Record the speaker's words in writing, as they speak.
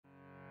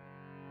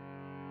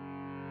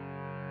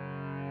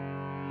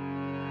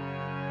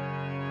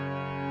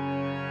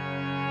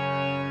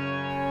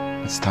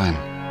It's time.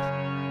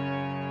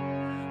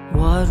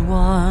 What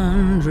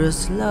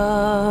wondrous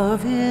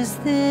love is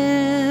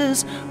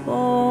this,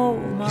 oh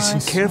my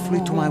Listen carefully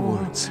soul, to my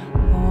words.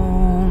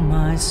 oh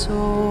my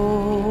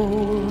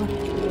soul.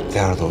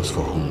 There are those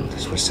for whom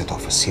this will set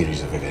off a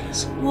series of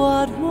events.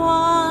 What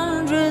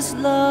wondrous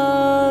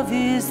love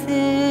is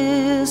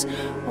this,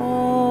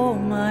 oh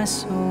my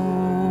soul.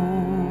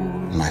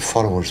 My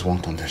followers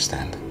won't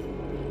understand.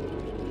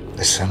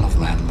 The Son of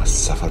Man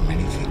must suffer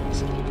many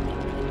things.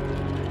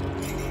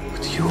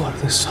 But you are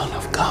the Son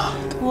of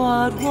God.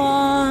 What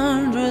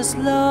wondrous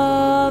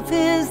love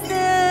is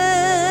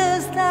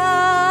this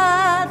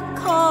that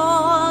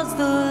calls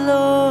the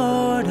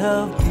Lord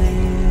of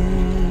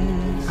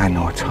bliss? I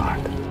know it's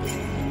hard.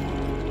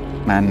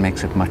 Man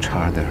makes it much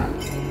harder.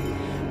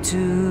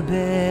 To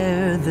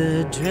bear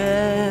the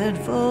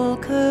dreadful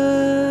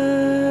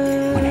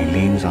curse. When he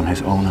leans on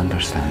his own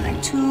understanding.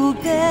 To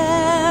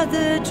bear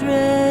the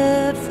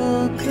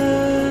dreadful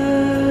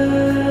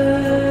curse.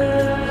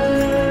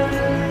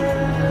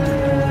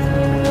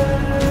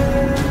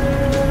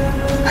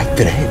 I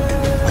dread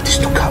what is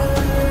to come.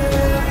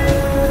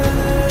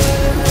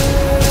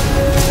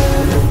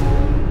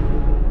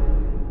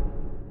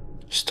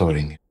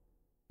 Storing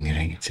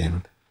nearing its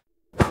end.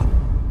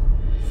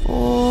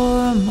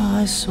 For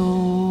my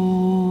soul.